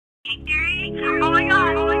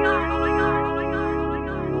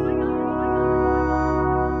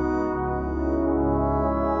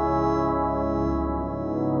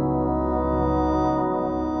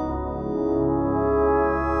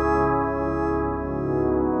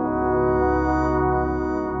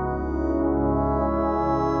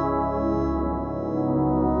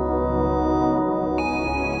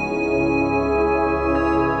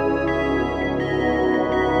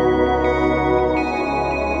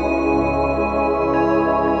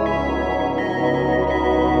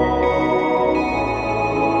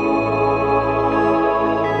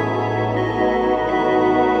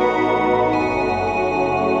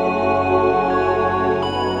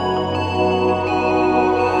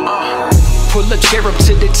pull a chair up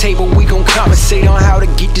to the table, we gon' conversate on how to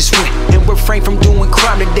get this win. And refrain from doing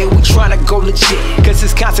crime today, we tryna go legit. Cause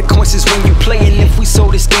there's consequences when you play, and if we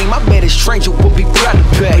sold this game, I bet a stranger will be proud to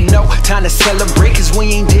pay. But no, time to celebrate, cause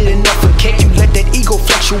we ain't did enough for cake. You let that ego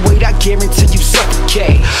fluctuate, I guarantee you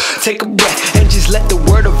suffocate. Take a breath and just let the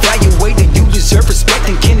word evaluate that you deserve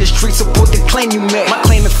respect, and can the street support the claim you made. My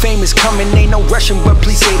claim to fame is coming, ain't no rushing, but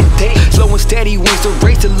please say the date. Slow and steady wins the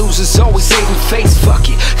race, the losers always saving face.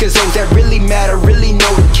 Fuck it, cause those that really matter really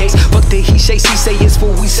know the case. Fuck the he say, it's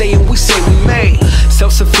what we say, and we say we made.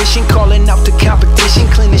 Self-sufficient, calling out the competition,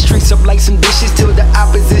 clean the streets up like some dishes till the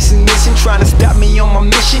opposition missing, trying to stop me on my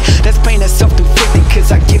mission. That's pain that's self-inflicted,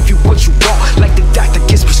 cause I give you what you want, like the doctor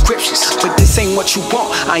gets prescriptions. But this ain't what you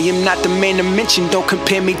want, I am not the man to mention. Don't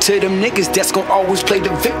compare me to them niggas that's gon' always play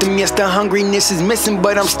the victim. Yes, the hungriness is missing,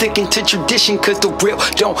 but I'm sticking to tradition, cause the real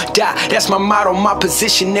don't die. That's my motto, my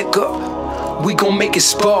position, nigga. We gon' make it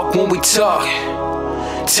spark when we talk.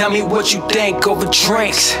 Tell me what you think over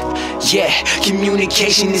drinks. Yeah,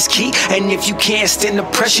 communication is key, and if you can't stand the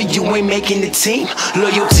pressure, you ain't making the team.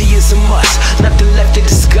 Loyalty is a must, nothing left to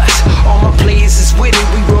discuss. All my players is with it,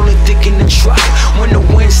 we rollin' thick in the truck. When the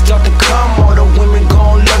winds start to come, all the women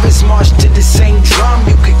gon' love us. March to the same drum,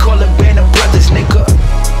 you could call a band of brothers, nigga.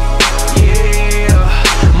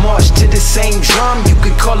 Yeah, march to the same drum, you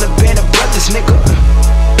could call a band of brothers, nigga.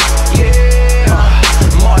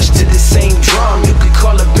 Yeah, march to the same drum, you could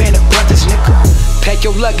call a band of brothers, nigga. Pack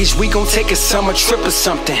your luggage, we gon' take a summer trip or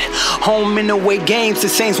something. Home and away games, the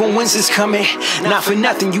same when wins is coming. Not for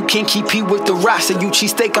nothing, you can't compete with the roster. You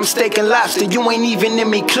cheesesteak, I'm steak and lobster. You ain't even in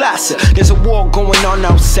me class. There's a war going on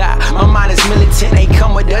outside. My mind is militant, ain't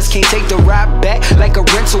come with us, can't take the ride back. Like a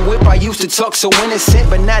rental whip, I used to talk so innocent,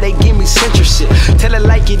 but now they give me censorship. Tell it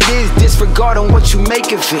like it is, disregard on what you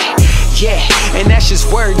make of it. Yeah, and that's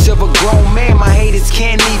just words of a grown man. My haters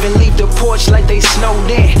can't even leave the porch like they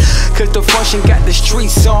snowed in, cause the function got the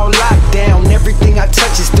streets on lockdown. Everything I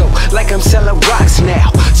touch is dope, like I'm selling rocks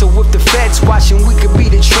now. So if the feds watching, we could be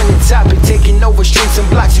the trending topic, taking over streets and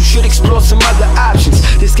blocks. You should explore some other options.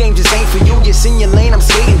 This game just ain't for you, just in your lane. I'm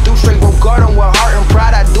skating through straight regard on with heart and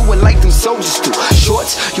pride. I do it like them soldiers do.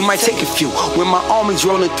 Shorts, you might take a few when my army's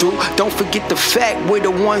rolling through. Don't forget the fact, we're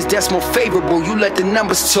the ones that's more favorable. You let the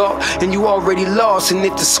numbers talk, and you already lost. And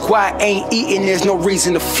if the squad ain't eating, there's no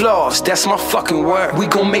reason to floss. That's my fucking word. We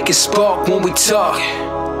gon' make it spark when we talk.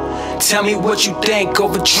 Tell me what you think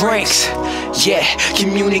over drinks. Yeah,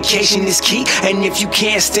 communication is key, and if you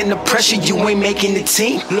can't stand the pressure, you ain't making the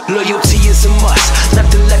team. Loyalty is a must,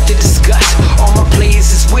 nothing left to discuss. All my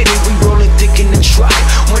players is with it, we rollin' thick in the truck.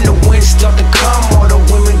 When the winds start to come, all the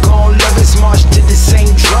women gon' love us. March to the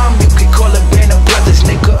same drum, you could call a band of brothers,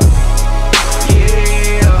 nigga.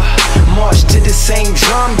 Yeah, march to the same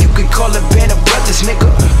drum, you could call a band of brothers, nigga.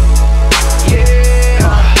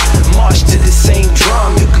 Yeah, march to the same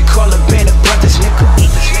drum, you could call a band of brothers,